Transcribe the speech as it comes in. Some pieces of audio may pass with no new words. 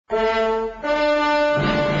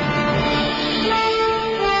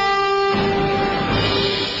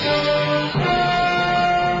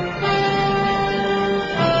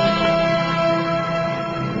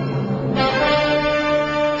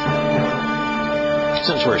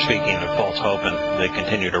Since we're speaking of false hope and they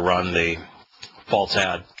continue to run the false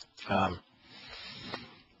ad,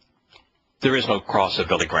 there is no cross of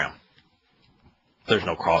Billy Graham. There's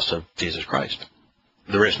no cross of Jesus Christ.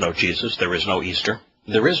 There is no Jesus. There is no Easter.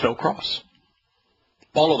 There is no cross.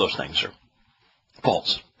 All of those things are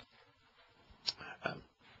false.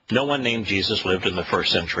 No one named Jesus lived in the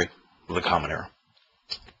first century of the Common Era.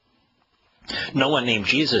 No one named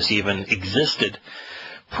Jesus even existed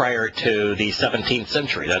prior to the 17th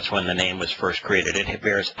century. That's when the name was first created. It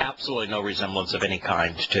bears absolutely no resemblance of any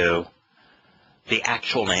kind to the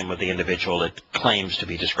actual name of the individual it claims to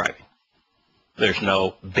be describing. There's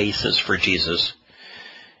no basis for Jesus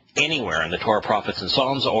anywhere in the Torah, prophets, and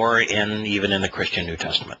Psalms, or even in the Christian New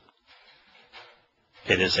Testament.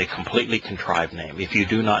 It is a completely contrived name. If you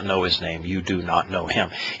do not know his name, you do not know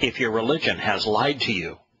him. If your religion has lied to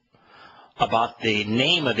you about the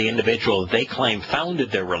name of the individual they claim founded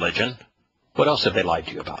their religion, what else have they lied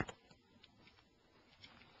to you about?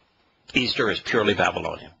 Easter is purely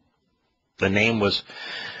Babylonian. The name was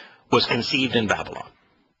conceived in Babylon.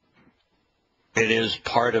 It is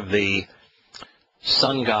part of the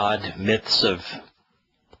sun god myths of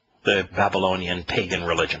the Babylonian pagan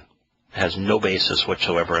religion. It has no basis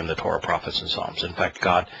whatsoever in the Torah, prophets, and Psalms. In fact,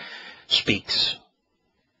 God speaks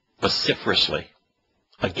vociferously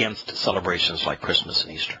against celebrations like Christmas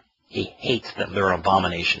and Easter. He hates them. They're an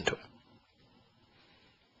abomination to him.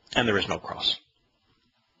 And there is no cross.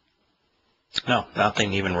 No,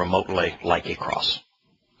 nothing even remotely like a cross.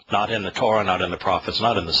 Not in the Torah, not in the prophets,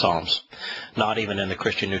 not in the Psalms, not even in the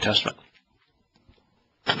Christian New Testament.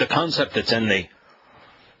 The concept that's in the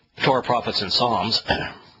Torah, prophets, and Psalms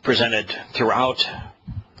presented throughout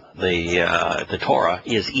the Torah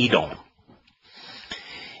is Edom.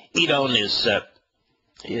 Edom is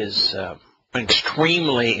an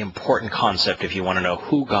extremely important concept if you want to know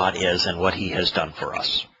who God is and what he has done for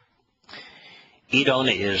us. Edom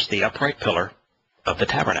is the upright pillar of the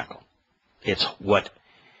tabernacle. It's what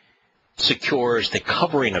secures the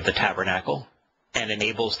covering of the tabernacle and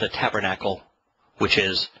enables the tabernacle, which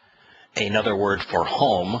is another word for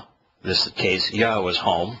home, in this case Yahowah's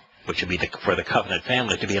home, which would be for the covenant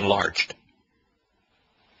family, to be enlarged.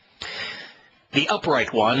 The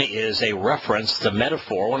upright one is a reference, the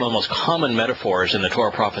metaphor, one of the most common metaphors in the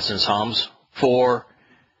Torah, prophets, and Psalms for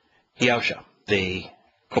Yahusha, the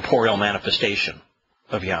corporeal manifestation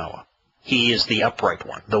of Yahowah. He is the upright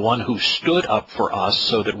one, the one who stood up for us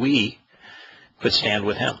so that we could stand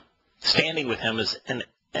with him. Standing with him is an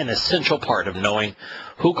essential part of knowing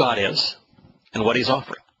who God is and what he's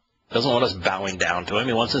offering. He doesn't want us bowing down to him.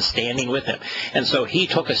 He wants us standing with him. And so he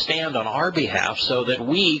took a stand on our behalf so that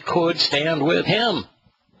we could stand with him.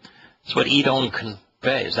 That's what Edom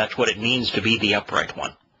conveys. That's what it means to be the upright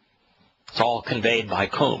one. It's all conveyed by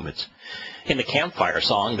kum. It's in the campfire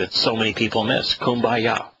song that so many people miss. Kum by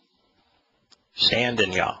Yah. Stand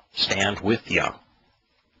in Yah. Stand with Yah.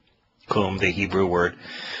 Kum, the Hebrew word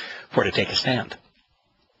for to take a stand.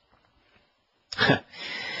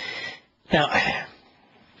 Now,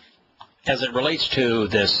 as it relates to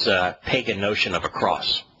this pagan notion of a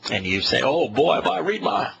cross, and you say, oh boy, if I read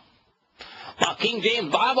my King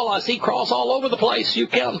James Bible, I see cross all over the place. You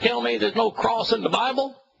can't tell me there's no cross in the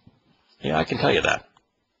Bible? Yeah, I can tell you that,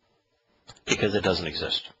 because it doesn't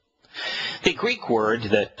exist. The Greek word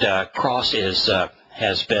that cross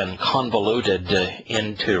has been convoluted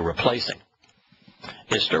into replacing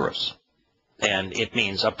is stauros, and it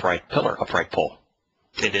means upright pillar, upright pole.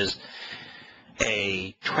 It is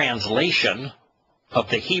a translation of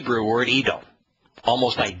the Hebrew word Edom,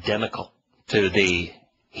 almost identical to the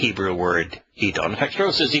Hebrew word Edom. In fact,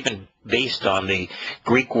 stauros is even based on the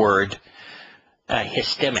Greek word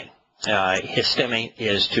histemi. Histemi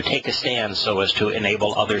is to take a stand so as to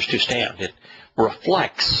enable others to stand. It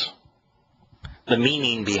reflects the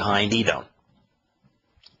meaning behind Edom.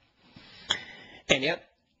 And yet,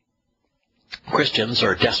 Christians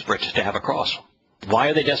are desperate to have a cross. Why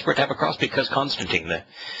are they desperate to have a cross? Because Constantine,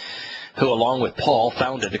 who along with Paul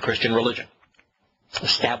founded the Christian religion,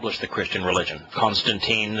 established the Christian religion.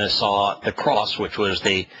 Constantine saw the cross, which was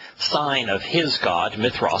the sign of his god,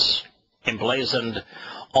 Mithras, emblazoned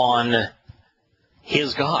on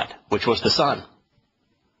his god, which was the sun,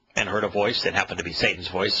 and heard a voice that happened to be Satan's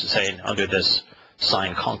voice saying, under this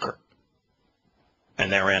sign conquer.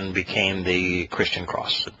 And therein became the Christian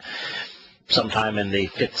cross. Sometime in the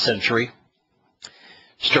 5th century,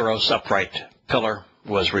 stauros, upright pillar,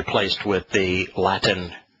 was replaced with the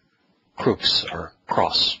Latin crux, or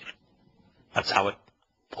cross. That's how it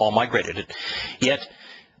all migrated. Yet,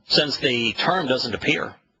 since the term doesn't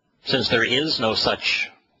appear, since there is no such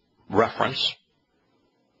reference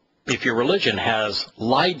If your religion has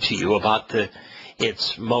lied to you about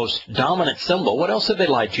its most dominant symbol, what else have they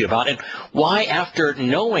lied to you about? And why, after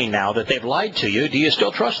knowing now that they've lied to you, do you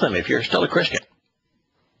still trust them if you're still a Christian?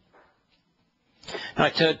 Now,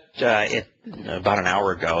 I said about an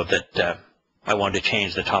hour ago that I wanted to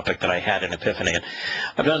change the topic that I had in Epiphany. And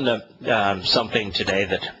I've done something today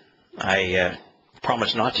that I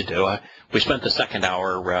promised not to do. We spent the second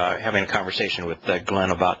hour having a conversation with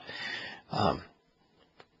Glenn about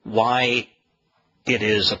why it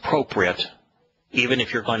is appropriate, even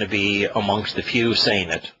if you're going to be amongst the few saying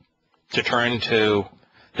it, to turn to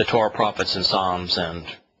the Torah, prophets, and Psalms and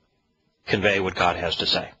convey what God has to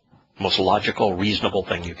say. Most logical, reasonable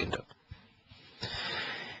thing you can do.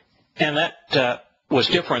 And that was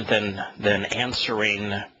different than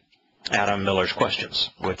answering Adam Miller's questions,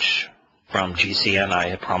 which from GCN I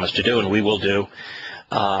had promised to do, and we will do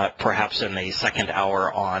perhaps in the second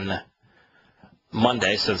hour on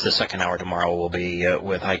Monday, since the second hour tomorrow will be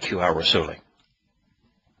with IQ al-Rassooli.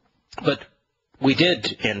 But we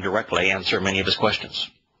did indirectly answer many of his questions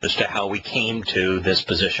as to how we came to this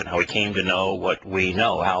position, how we came to know what we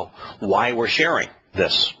know, why we're sharing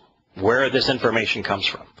this, where this information comes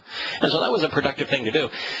from. And so that was a productive thing to do.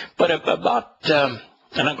 But and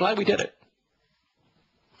I'm glad we did it.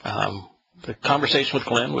 The conversation with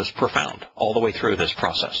Glenn was profound all the way through this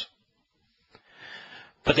process.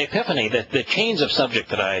 But the epiphany, the chains of subject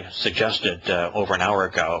that I suggested over an hour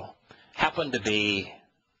ago, happened to be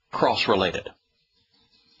cross-related.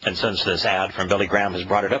 And since this ad from Billy Graham has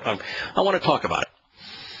brought it up, I want to talk about it.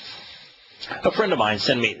 A friend of mine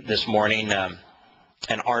sent me this morning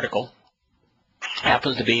an article.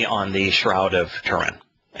 Happens to be on the Shroud of Turin.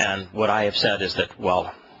 And what I have said is that,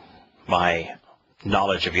 well, my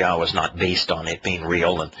knowledge of Yahowah is not based on it being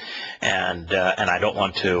real, and I don't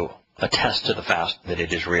want to attest to the fact that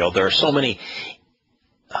it is real. There are so many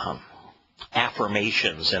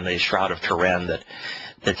affirmations in the Shroud of Turin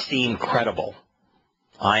that seem credible.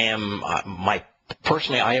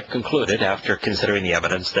 Personally, I have concluded after considering the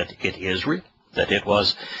evidence that it is real, that it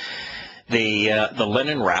was the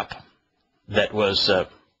linen wrap that was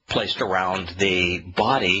placed around the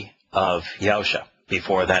body of Yahusha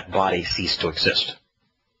before that body ceased to exist.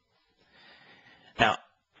 Now,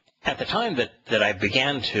 at the time that I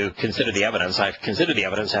began to consider the evidence, I've considered the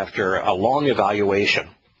evidence after a long evaluation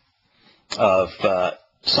of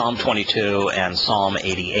Psalm 22 and Psalm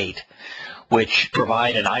 88, which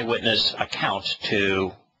provide an eyewitness account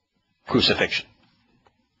to crucifixion,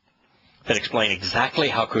 that explain exactly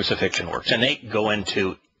how crucifixion works. And they go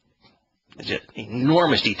into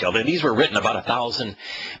enormous detail. These were written about 1000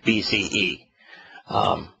 BCE,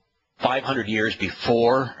 500 years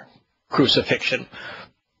before crucifixion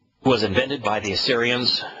was invented by the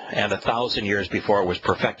Assyrians, and 1,000 years before it was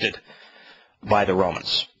perfected by the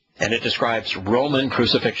Romans. And it describes Roman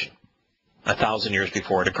crucifixion 1,000 years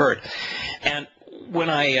before it occurred. And when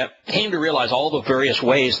I came to realize all the various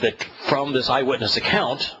ways that from this eyewitness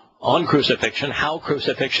account on crucifixion, how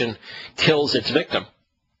crucifixion kills its victim,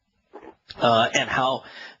 and how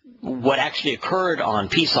what actually occurred on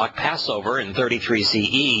Pesach, Passover, in 33 CE,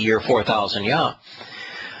 year 4000 Yah,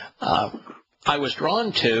 I was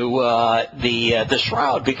drawn to the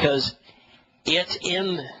shroud, because it,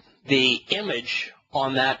 in the image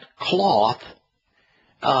on that cloth,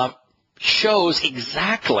 shows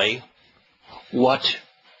exactly what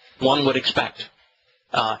one would expect.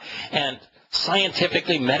 And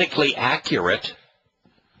scientifically, medically accurate,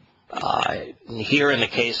 here in the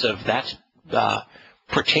case of that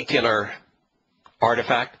particular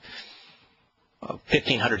artifact,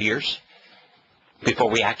 1,500 years before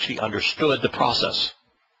we actually understood the process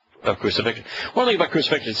of crucifixion. One thing about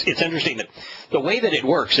crucifixion, it's interesting that the way that it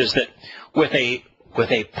works is that with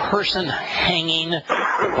a person hanging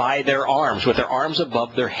by their arms, with their arms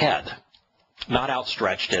above their head, not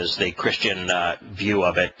outstretched as the Christian view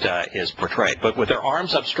of it is portrayed, but with their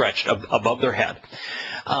arms upstretched above their head,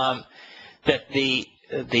 that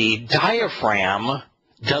the diaphragm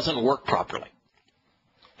doesn't work properly.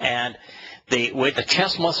 And the way the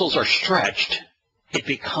chest muscles are stretched, it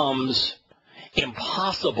becomes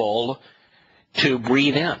impossible to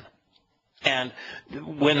breathe in. And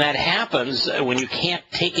when that happens, when you can't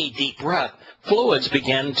take a deep breath, fluids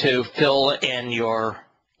begin to fill in your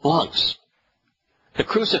lungs. The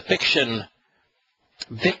crucifixion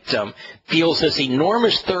victim feels this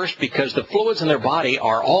enormous thirst because the fluids in their body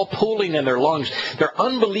are all pooling in their lungs. They're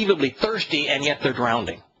unbelievably thirsty, and yet they're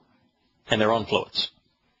drowning in their own fluids.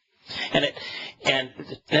 And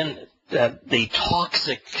then the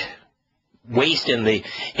toxic waste in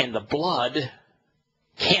the blood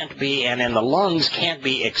can't be, and in the lungs can't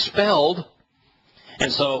be expelled,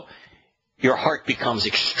 and so your heart becomes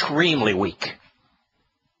extremely weak.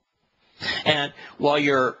 And while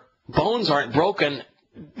your bones aren't broken,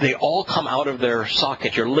 they all come out of their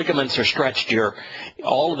socket. Your ligaments are stretched.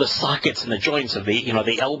 All of the sockets and the joints of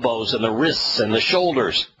the elbows and the wrists and the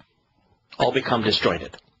shoulders all become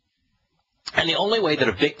disjointed. And the only way that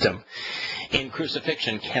a victim in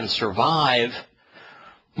crucifixion can survive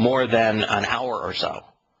more than an hour or so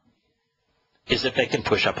is if they can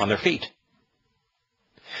push up on their feet.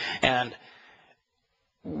 And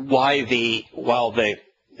while the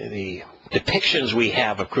depictions we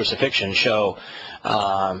have of crucifixion show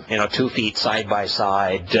 2 feet side by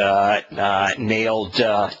side, nailed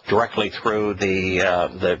directly through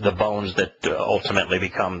the bones that ultimately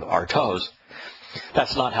become our toes,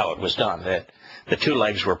 that's not how it was done. The 2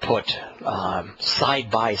 legs were put side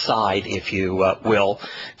by side, if you will,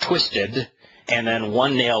 twisted, and then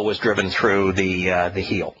 1 nail was driven through the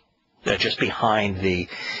heel, just behind the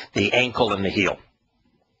ankle and the heel.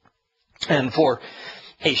 And for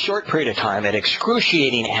a short period of time, at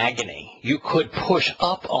excruciating agony, you could push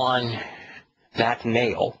up on that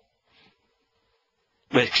nail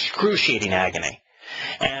with excruciating agony.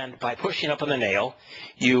 And by pushing up on the nail,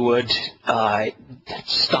 you would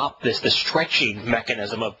stop the stretching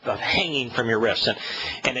mechanism of hanging from your wrists.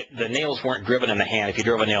 And the nails weren't driven in the hand. If you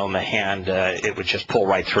drove a nail in the hand, it would just pull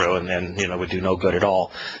right through and then would do no good at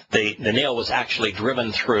all. The nail was actually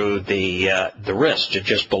driven through the wrist,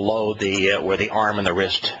 just below where the arm and the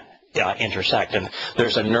wrist intersect. And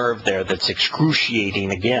there's a nerve there that's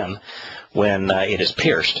excruciating again when it is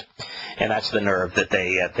pierced. And that's the nerve that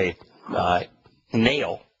they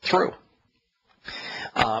nail through.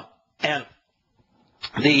 And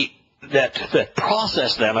that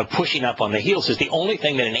process then of pushing up on the heels is the only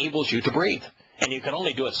thing that enables you to breathe. And you can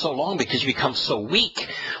only do it so long because you become so weak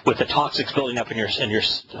with the toxics building up in your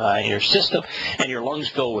system, and your lungs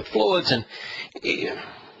fill with fluids, and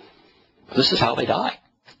this is how they die.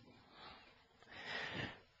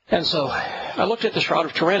 And so I looked at the Shroud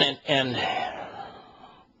of Turin and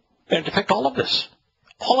depict all of this.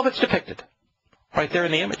 All of it's depicted right there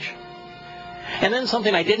in the image. And then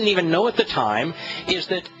something I didn't even know at the time is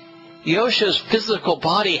that Yosha's physical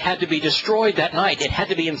body had to be destroyed that night. It had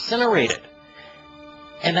to be incinerated.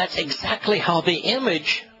 And that's exactly how the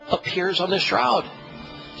image appears on the shroud.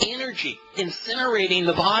 Energy incinerating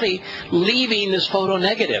the body, leaving this photo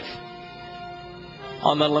negative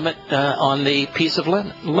on the piece of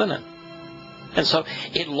linen. And so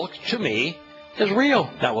it looked to me as real.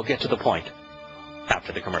 Now we'll get to the point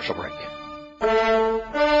after the commercial break.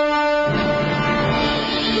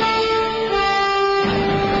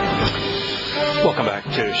 Welcome back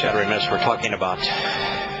to Shattering Myths. We're talking about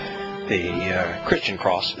the Christian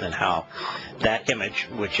cross and how that image,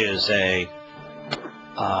 which is a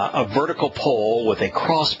vertical pole with a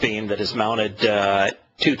cross beam that is mounted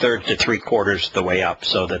 2/3 to 3/4 the way up,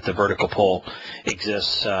 so that the vertical pole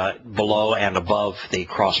exists below and above the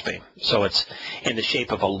cross beam. So it's in the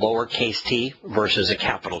shape of a lowercase t versus a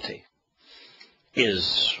capital T.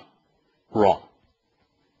 Is wrong.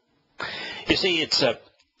 You see,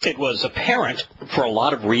 it was apparent for a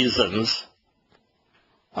lot of reasons.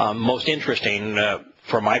 Most interesting,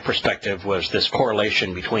 from my perspective, was this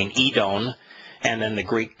correlation between Edon and then the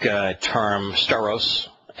Greek term steros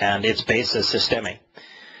and its basis systemi.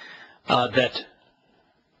 That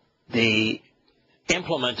the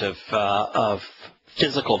implement of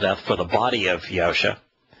physical death for the body of Yosha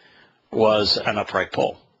was an upright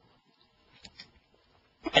pole.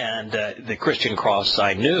 And the Christian cross,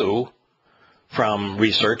 I knew from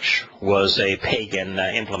research, was a pagan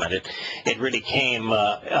implement. It really came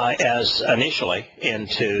as initially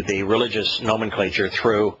into the religious nomenclature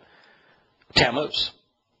through Tammuz.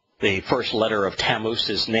 The first letter of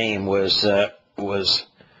Tammuz's name was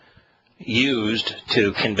used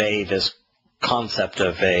to convey this concept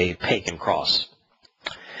of a pagan cross.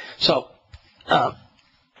 So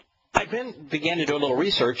I then began to do a little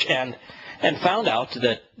research and found out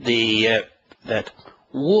that that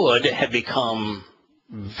wood had become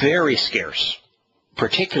very scarce,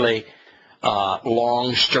 particularly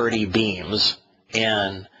long, sturdy beams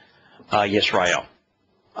in Yisrael.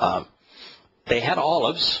 They had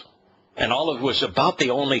olives, and olive was about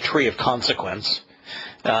the only tree of consequence.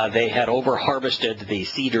 They had over-harvested the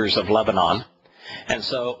cedars of Lebanon, and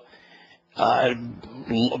so about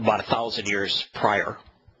 1,000 years prior.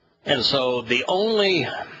 And so the only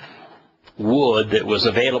wood that was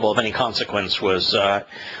available of any consequence was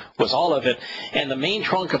olive, and the main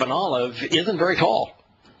trunk of an olive isn't very tall.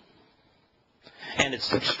 And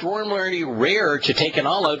it's extraordinarily rare to take an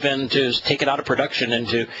olive and to take it out of production and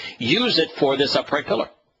to use it for this upright pillar.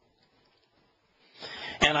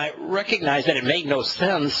 And I recognized that it made no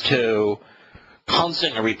sense to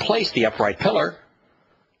constantly replace the upright pillar,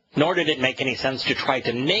 nor did it make any sense to try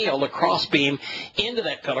to nail the crossbeam into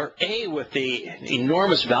that pillar, A, with the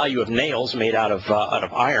enormous value of nails made out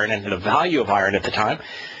of iron and the value of iron at the time,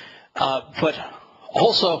 but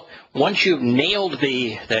also once you've nailed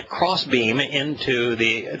that crossbeam into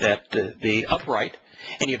the upright,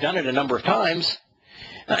 and you've done it a number of times,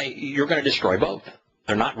 you're going to destroy both.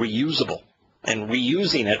 They're not reusable, and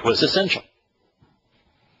reusing it was essential.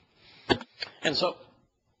 And so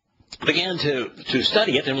I began to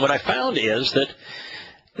study it, and what I found is that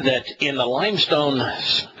in the limestone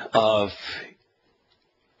of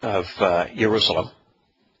Jerusalem,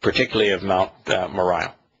 particularly of Mount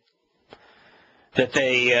Moriah, that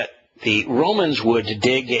the Romans would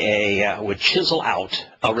would chisel out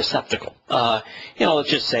a receptacle. Let's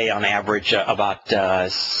just say on average about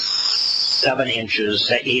 7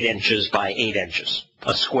 inches, 8 inches by 8 inches,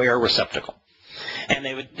 a square receptacle. And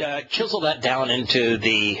they would chisel that down into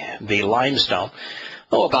the limestone,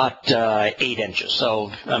 about 8 inches.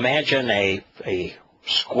 So imagine a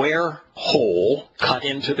square hole cut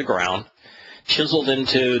into the ground, chiseled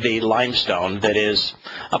into the limestone that is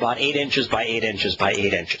about 8 inches by 8 inches by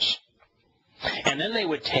 8 inches. And then they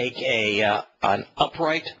would take an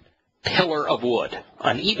upright pillar of wood,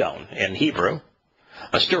 an edon in Hebrew,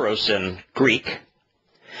 a stauros in Greek,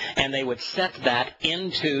 and they would set that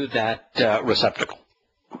into that receptacle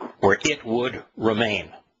where it would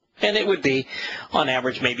remain. And it would be, on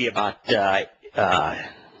average, maybe about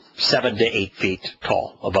 7 to 8 feet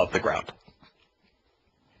tall above the ground.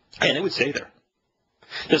 And it would stay there.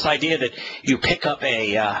 This idea that you pick up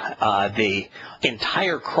the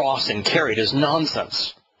entire cross and carry it is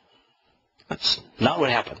nonsense. That's not what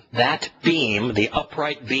happened. That beam, the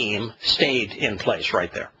upright beam, stayed in place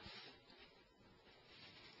right there.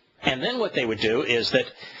 And then what they would do is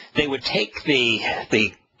that they would take the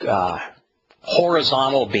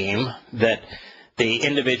horizontal beam that the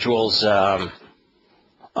individual's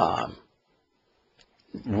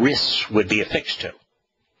wrists would be affixed to,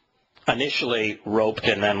 initially roped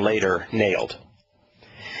and then later nailed.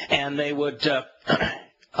 And they would,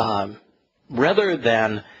 rather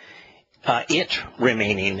than it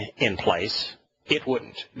remaining in place, it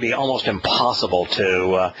wouldn't be almost impossible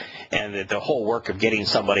to, and the whole work of getting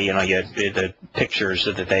somebody, the pictures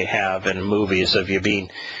that they have in movies of you being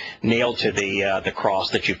nailed to the cross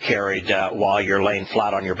that you've carried while you're laying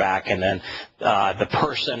flat on your back, and then the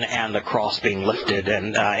person and the cross being lifted,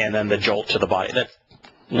 and then the jolt to the body. That's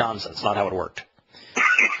nonsense, not how it worked.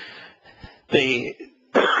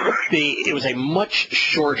 It was a much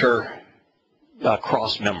shorter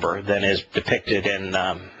cross member than is depicted in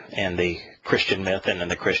the Christian myth and in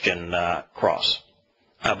the Christian cross.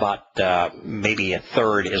 About maybe a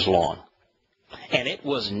third as long. And it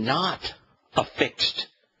was not affixed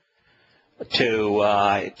to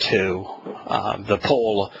the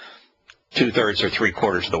pole 2/3 or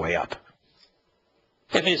 3/4 of the way up.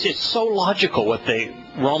 I mean, it's so logical what the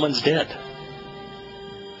Romans did.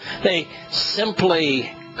 They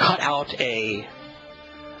simply cut out a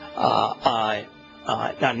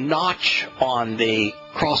notch on the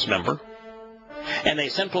cross member, and they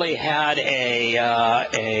simply had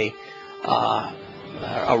a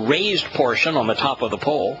raised portion on the top of the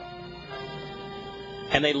pole,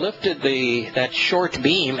 and they lifted that short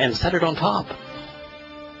beam and set it on top.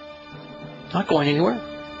 Not going anywhere.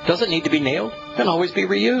 Doesn't need to be nailed. Can always be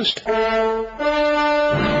reused.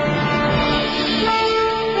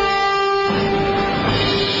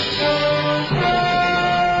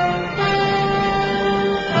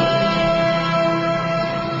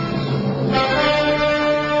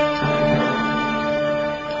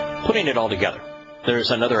 Putting it all together,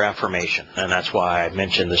 there's another affirmation, and that's why I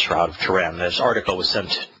mentioned the Shroud of Turin. This article was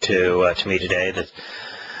sent to me today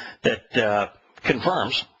that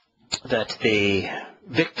confirms that the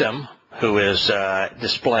victim who is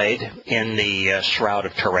displayed in the Shroud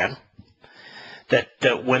of Turin,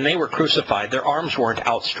 that when they were crucified, their arms weren't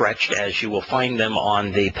outstretched as you will find them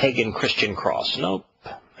on the pagan Christian cross. Nope,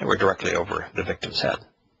 they were directly over the victim's head.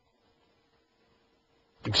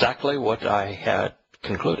 Exactly what I had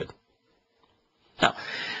concluded. Now,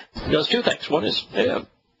 there's two things. One is,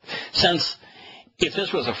 since if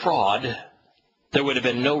this was a fraud, there would have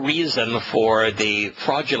been no reason for the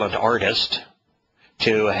fraudulent artist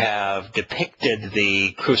to have depicted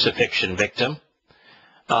the crucifixion victim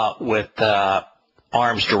with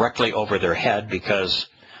arms directly over their head, because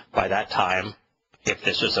by that time, if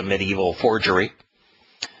this is a medieval forgery,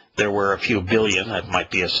 there were a few billion. That might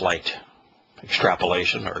be a slight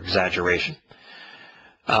extrapolation or exaggeration.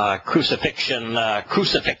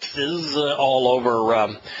 crucifixes all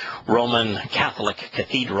over Roman Catholic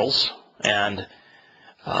cathedrals, and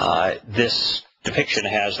this depiction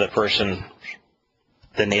has the person,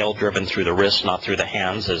 the nail driven through the wrist, not through the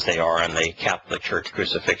hands, as they are in the Catholic Church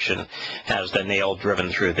crucifixion, has the nail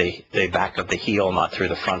driven through the back of the heel, not through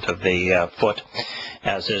the front of the foot,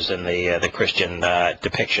 as is in the Christian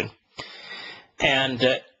depiction. And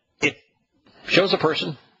it shows a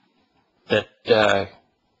person that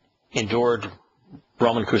endured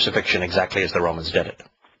Roman crucifixion exactly as the Romans did it,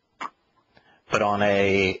 but on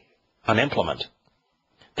an implement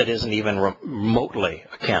that isn't even remotely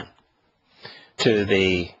akin to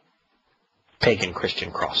the pagan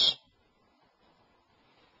Christian cross.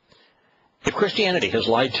 If Christianity has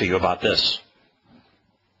lied to you about this,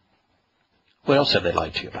 what else have they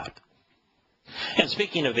lied to you about? And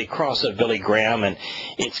speaking of the cross of Billy Graham and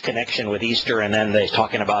its connection with Easter, and then they're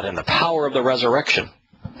talking about in the power of the resurrection,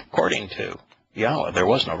 according to Yahowah, there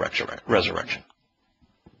was no resurrection.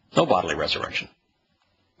 No bodily resurrection.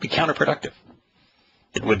 It would be counterproductive.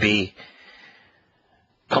 It would be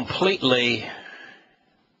completely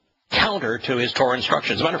counter to his Torah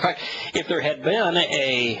instructions. As a matter of fact, if there had been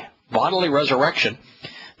a bodily resurrection,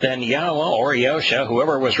 then Yahowah or Yosha,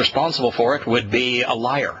 whoever was responsible for it, would be a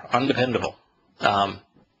liar, undependable. No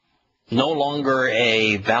longer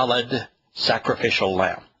a valid sacrificial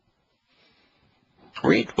lamb.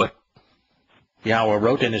 Read what Yahowah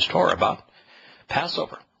wrote in his Torah about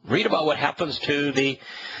Passover. Read about what happens to the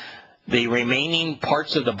remaining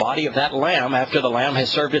parts of the body of that lamb after the lamb has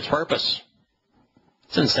served its purpose.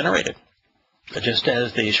 It's incinerated, just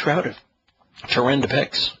as the Shroud of Turin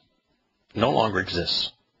depicts. No longer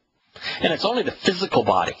exists. And it's only the physical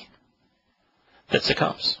body that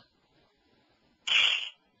succumbs.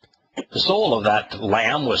 The soul of that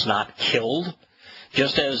lamb was not killed,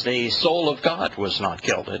 just as the soul of God was not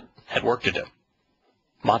killed. It had work to do.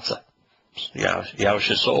 Matzah.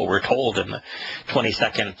 Yahushua's soul, we're told in the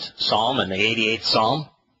 22nd Psalm and the 88th Psalm,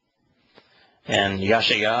 and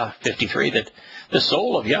Yeshayah 53, that the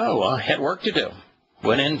soul of Yahowah had work to do.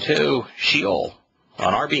 Went into Sheol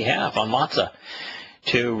on our behalf, on Matzah,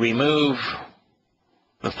 to remove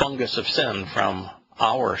the fungus of sin from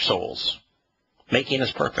our souls, making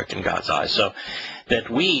us perfect in God's eyes, so that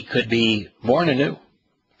we could be born anew,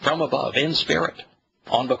 from above, in spirit,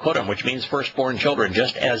 on Bakurim, which means firstborn children,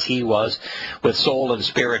 just as he was with soul and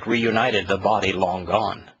spirit reunited, the body long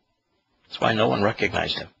gone. That's why no one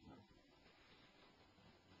recognized him.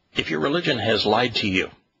 If your religion has lied to you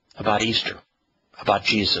about Easter, about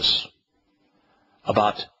Jesus,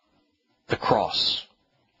 about the cross,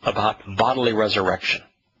 about bodily resurrection,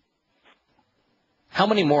 how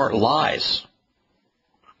many more lies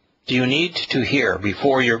do you need to hear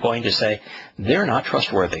before you're going to say, they're not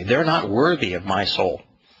trustworthy, they're not worthy of my soul,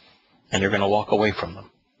 and you're going to walk away from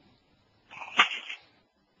them?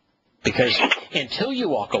 Because until you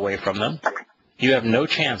walk away from them, you have no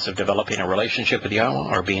chance of developing a relationship with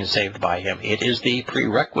Yahowah or being saved by him. It is the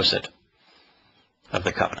prerequisite of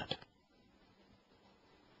the covenant.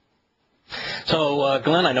 So,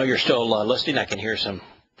 Glenn, I know you're still listening. I can hear some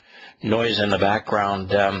noise in the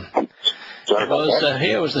background.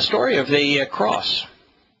 It was the story of the cross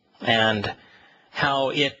and how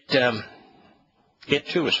it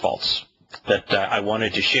too is false that I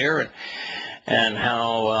wanted to share, and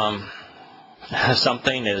how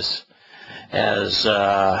something is as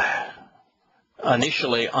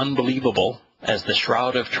initially unbelievable as the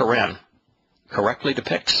Shroud of Turin correctly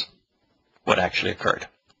depicts what actually occurred.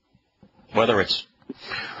 Whether it's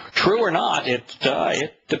true or not, it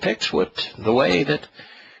depicts the way that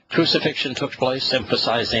crucifixion took place,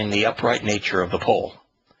 emphasizing the upright nature of the pole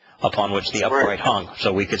upon which the upright hung,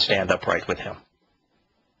 so we could stand upright with him.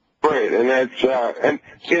 Right, and that's and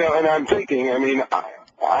I'm thinking. I mean,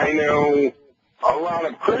 I know a lot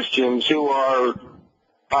of Christians who are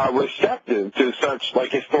receptive to such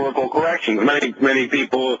like historical corrections. Many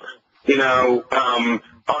people,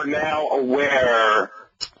 are now aware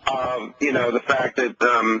of the fact that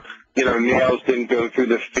nails didn't go through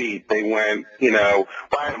the feet. They went,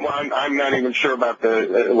 I'm not even sure about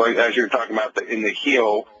as you're talking about in the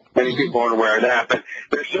heel. Many people aren't aware of that, but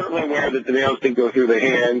they're certainly aware that the nails didn't go through the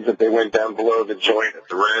hands, that they went down below the joint at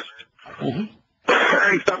the wrist,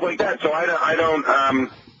 and stuff like that. So I don't,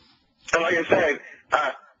 like I said,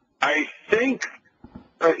 I think,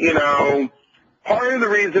 part of the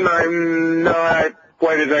reason I'm not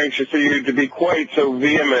quite as anxious for you to be quite so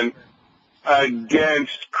vehement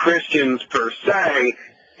against Christians per se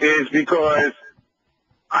is because,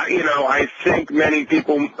 I think many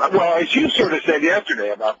people, well, as you sort of said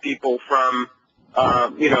yesterday about people from,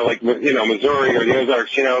 like, Missouri or the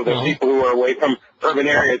Ozarks, the people who are away from urban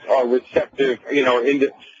areas are receptive,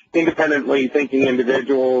 independently thinking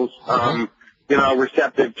individuals,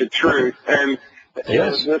 receptive to truth. And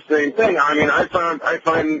Yes. the same thing. I mean, I find, I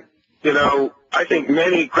think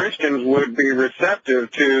many Christians would be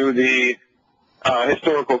receptive to the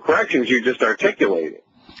historical corrections you just articulated.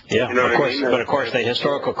 Yeah, You know of what I course, mean? but of course the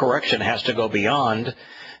historical correction has to go beyond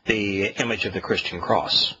the image of the Christian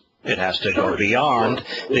cross. It has to go beyond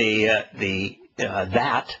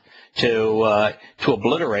that to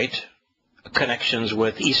obliterate connections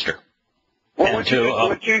with Easter. And to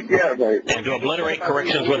obliterate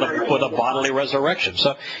corrections with a bodily resurrection.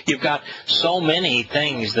 So you've got so many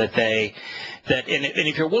things and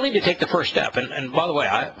if you're willing to take the first step, and by the way,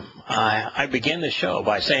 I begin the show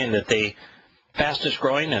by saying that the fastest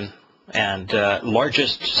growing and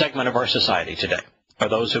largest segment of our society today are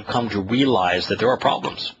those who've come to realize that there are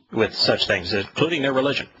problems with such things, including their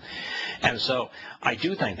religion. And so I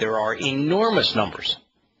do think there are enormous numbers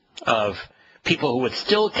of people who would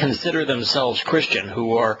still consider themselves Christian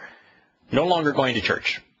who are no longer going to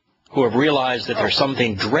church, who have realized that there's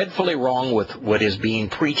something dreadfully wrong with what is being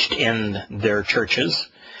preached in their churches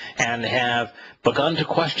and have begun to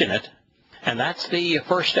question it. And that's the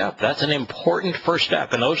first step. That's an important first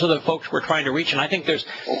step. And those are the folks we're trying to reach. And I think there's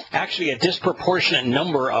actually a disproportionate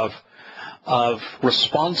number of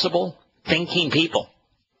responsible, thinking people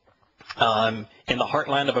in the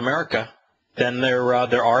heartland of America than there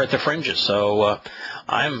are at the fringes. So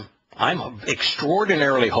I'm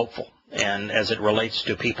extraordinarily hopeful, and as it relates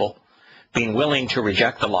to people being willing to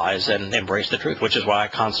reject the lies and embrace the truth, which is why I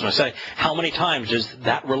constantly say, how many times does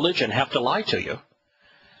that religion have to lie to you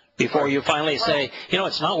before you finally say,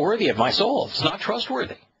 it's not worthy of my soul, it's not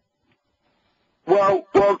trustworthy? Well,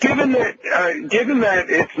 given that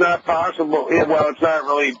it's not possible, it's not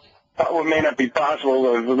really, it may not be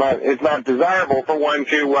possible, it's not desirable for one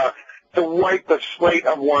to wipe the slate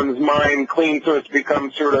of one's mind clean so it's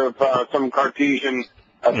become sort of some Cartesian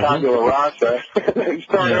tabula rasa and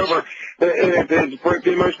start over.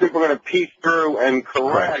 Most people are going to piece through and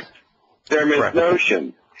correct their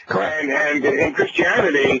misnotion. Correct. And in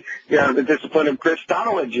Christianity, the discipline of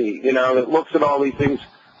Christology, that looks at all these things.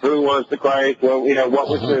 Who was the Christ? Well, what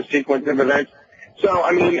was the sequence of events? So,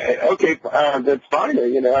 I mean, okay, that's fine.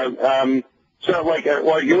 So, like,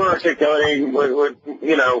 what you were articulating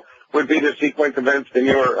would be the sequence of events in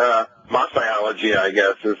your Messiology, I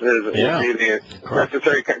guess, would be the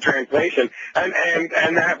necessary translation.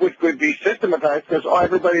 And that could be systematized because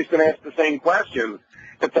everybody's going to ask the same questions.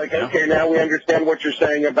 It's like, okay, now we understand what you're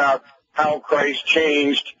saying about how Christ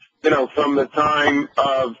changed, from the time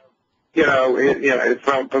of,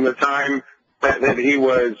 from the time that he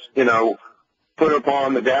was, put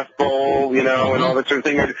upon the death bowl, and all that sort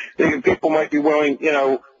of thing. People might be willing,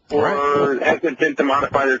 or hesitant to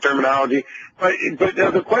modify their terminology. But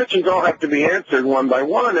the questions all have to be answered one by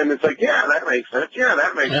one, and it's like, yeah, that makes sense. Yeah,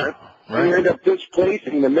 that makes sense. Right. And you end up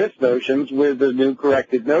displacing the misnotions with the new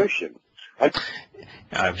corrected notion.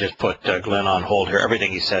 I've just put Glenn on hold here.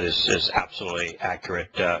 Everything he said is absolutely accurate.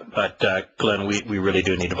 But Glenn, we really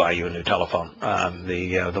do need to buy you a new telephone.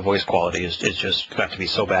 The voice quality is just got to be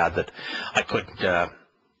so bad that I couldn't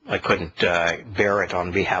bear it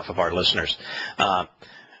on behalf of our listeners. But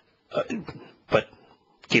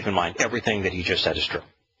keep in mind, everything that he just said is true.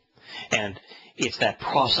 And it's that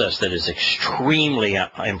process that is extremely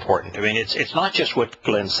important. I mean, it's not just what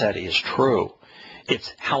Glenn said is true.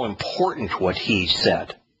 It's how important what he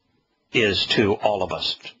said is to all of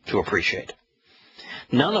us to appreciate.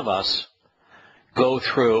 None of us go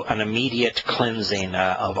through an immediate cleansing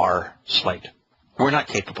of our slate. We're not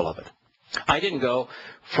capable of it. I didn't go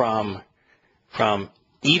from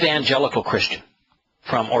evangelical Christian,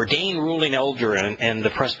 from ordained ruling elder in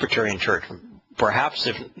the Presbyterian Church, perhaps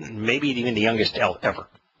maybe even the youngest ever,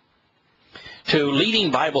 to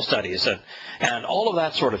leading Bible studies and all of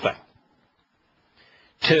that sort of thing,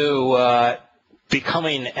 to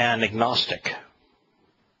becoming an agnostic,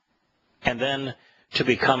 and then to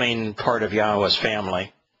becoming part of Yahowah's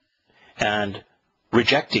family and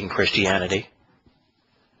rejecting Christianity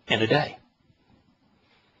in a day.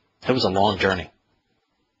 It was a long journey,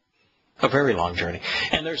 a very long journey.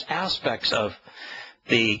 And there's aspects of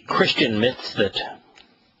the Christian myths that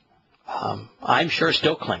I'm sure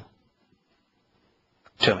still cling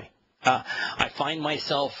to me. I find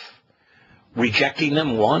myself rejecting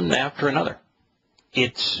them one after another.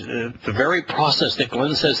 It's the very process that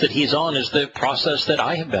Glenn says that he's on is the process that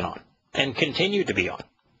I have been on and continue to be on.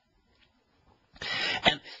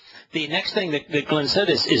 And the next thing that Glenn said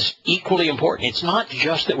is equally important. It's not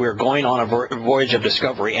just that we're going on a voyage of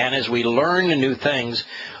discovery, and as we learn new things,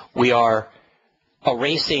 we are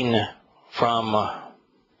erasing from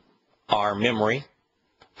our memory,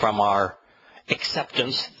 from our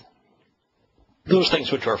acceptance, those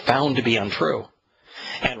things which are found to be untrue,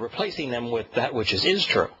 and replacing them with that which is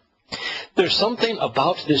true. There's something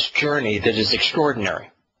about this journey that is extraordinary,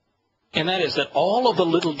 and that is that all of the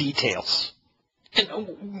little details,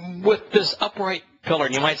 and with this upright pillar,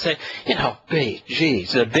 and you might say,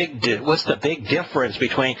 what's the big difference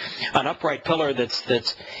between an upright pillar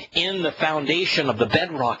that's in the foundation of the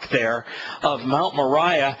bedrock there of Mount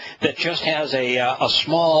Moriah that just has a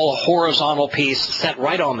small horizontal piece set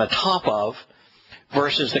right on the top of,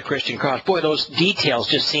 versus the Christian cross? Boy, those details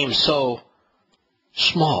just seem so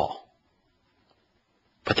small.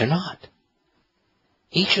 But they're not.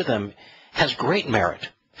 Each of them has great merit.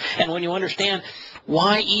 And when you understand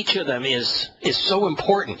why each of them is so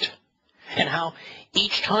important, and how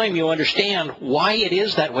each time you understand why it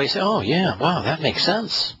is that way, say, oh yeah, wow, that makes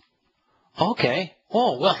sense. Okay.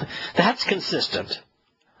 Oh, well, that's consistent.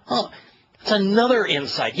 Oh, that's another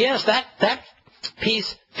insight. Yes, that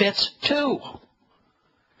piece fits too.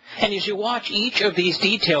 And as you watch each of these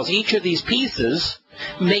details, each of these pieces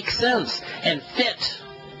make sense and fit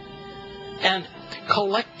and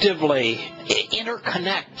collectively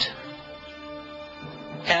interconnect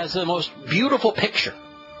as the most beautiful picture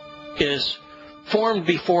is formed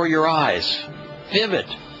before your eyes. Vivid,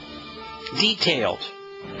 detailed,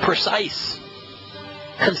 precise,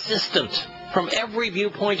 consistent from every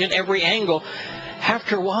viewpoint and every angle.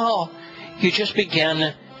 After a while, you just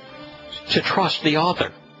begin to trust the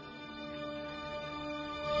author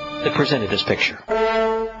that presented this picture.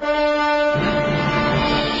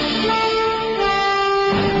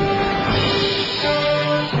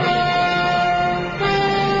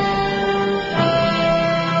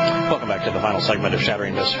 Welcome back to the final segment of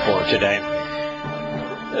Shattering Myths for today.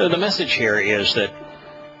 The message here is that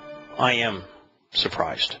I am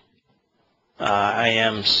surprised. I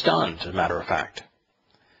am stunned, as a matter of fact,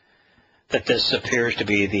 that this appears to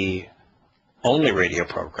be the only radio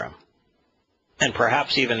program, and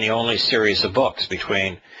perhaps even the only series of books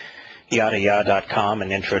between yadayah.com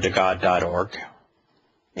and introdogod.org,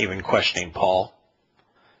 even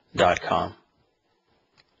questioningpaul.com,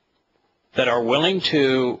 that are willing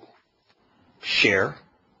to share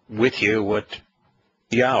with you what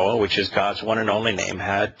Yahowah, which is God's one and only name,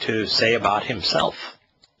 had to say about himself,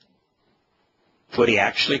 what he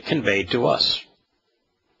actually conveyed to us,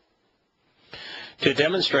 to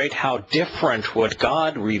demonstrate how different what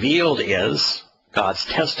God revealed is, God's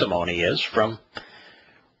testimony is, from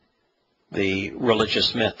the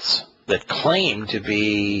religious myths that claim to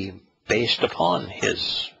be based upon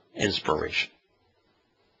his inspiration.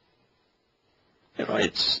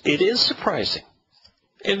 It is surprising.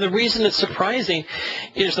 And the reason it's surprising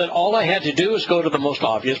is that all I had to do is go to the most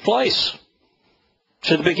obvious place,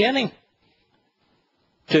 to the beginning,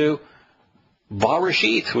 to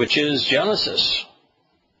Bereshith, which is Genesis,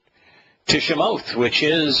 to Shemoth, which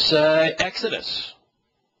is Exodus,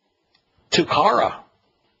 to Kara,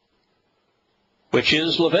 which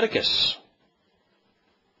is Leviticus,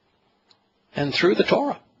 and through the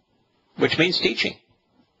Torah, which means teaching.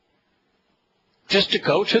 Just to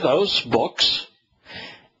go to those books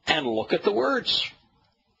and look at the words.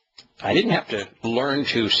 I didn't have to learn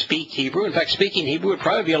to speak Hebrew. In fact, speaking Hebrew would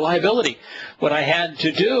probably be a liability. What I had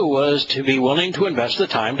to do was to be willing to invest the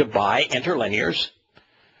time to buy interlinears,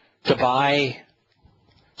 to buy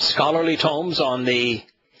scholarly tomes on the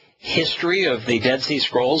history of the Dead Sea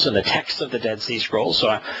Scrolls and the text of the Dead Sea Scrolls, so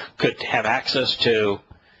I could have access to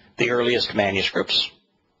the earliest manuscripts,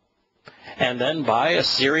 and then buy a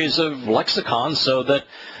series of lexicons so that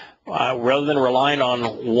rather than relying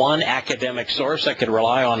on one academic source, I could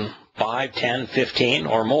rely on 5, 10, 15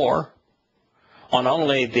 or more on not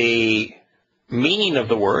only the meaning of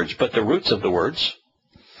the words, but the roots of the words.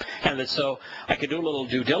 And that so I could do a little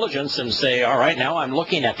due diligence and say, all right, now I'm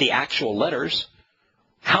looking at the actual letters.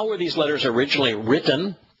 How were these letters originally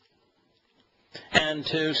written? And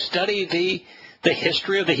to study the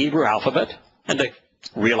history of the Hebrew alphabet, and to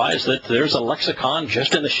realize that there's a lexicon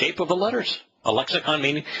just in the shape of the letters. A lexicon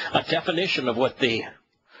meaning a definition of what the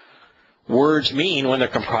words mean when they're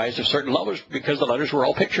comprised of certain letters, because the letters were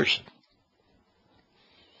all pictures.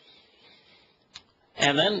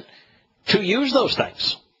 And then to use those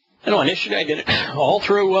things. Initially I did it all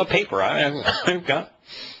through paper. I've got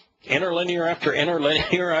interlinear after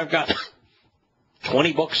interlinear. I've got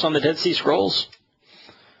 20 books on the Dead Sea Scrolls.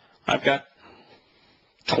 I've got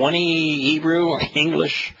 20 Hebrew or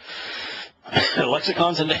English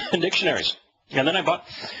lexicons and dictionaries. And then I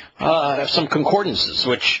bought some concordances,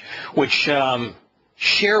 which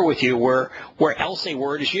share with you where else a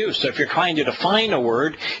word is used. So if you're trying to define a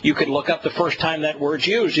word, you could look up the first time that word's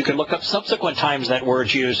used. You could look up subsequent times that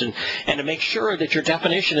word's used, and to make sure that your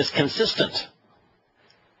definition is consistent,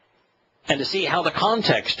 and to see how the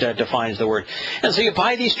context defines the word. And so you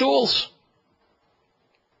buy these tools.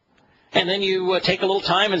 And then you take a little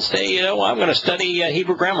time and say, I'm going to study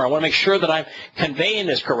Hebrew grammar. I want to make sure that I'm conveying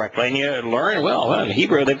this correctly. And you learn, well, in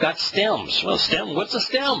Hebrew, they've got stems. Well, what's a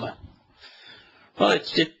stem? Well,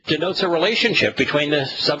 it denotes a relationship between the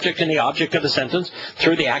subject and the object of the sentence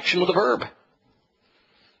through the action of the verb.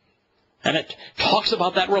 And it talks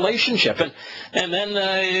about that relationship. And then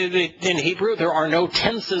in Hebrew, there are no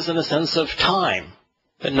tenses in the sense of time.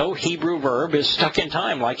 And no Hebrew verb is stuck in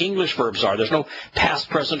time like English verbs are. There's no past,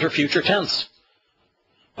 present, or future tense.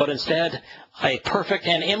 But instead, a perfect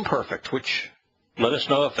and imperfect, which let us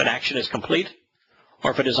know if an action is complete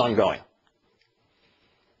or if it is ongoing.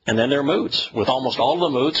 And then there are moods, with almost all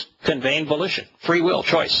of the moods conveying volition, free will,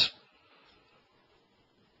 choice.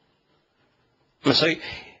 And so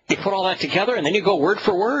you put all that together, and then you go word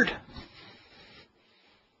for word.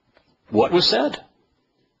 What was said?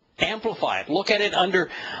 Amplify it. Look at it under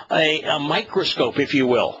a microscope, if you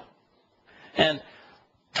will. And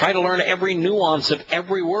try to learn every nuance of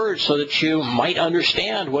every word so that you might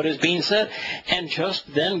understand what is being said. And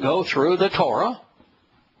just then go through the Torah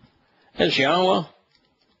as Yahowah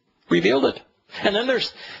revealed it. And then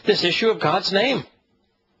there's this issue of God's name.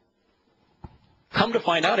 Come to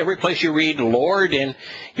find out, every place you read Lord in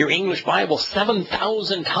your English Bible,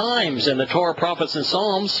 7,000 times in the Torah, prophets, and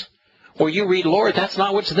Psalms, where you read Lord, that's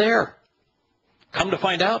not what's there. Come to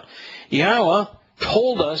find out, Yahowah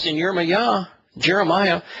told us in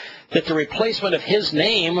Jeremiah, that the replacement of his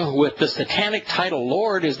name with the satanic title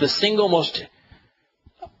Lord is the single most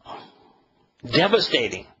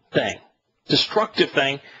devastating thing, destructive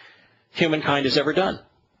thing humankind has ever done.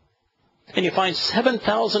 And you find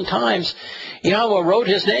 7,000 times Yahowah wrote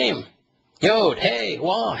his name. Yod, hey,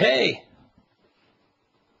 wah, hey.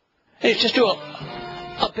 And you just do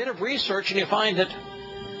a bit of research and you find that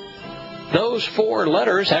those 4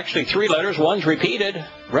 letters, actually 3 letters, one's repeated,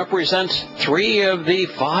 represents 3 of the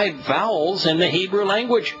 5 vowels in the Hebrew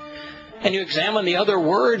language. And you examine the other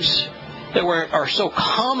words that are so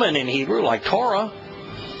common in Hebrew, like Torah,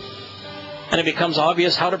 and it becomes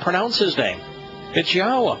obvious how to pronounce his name. It's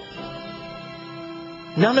Yahowah.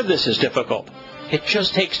 None of this is difficult. It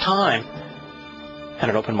just takes time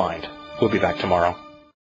and an open mind. We'll be back tomorrow.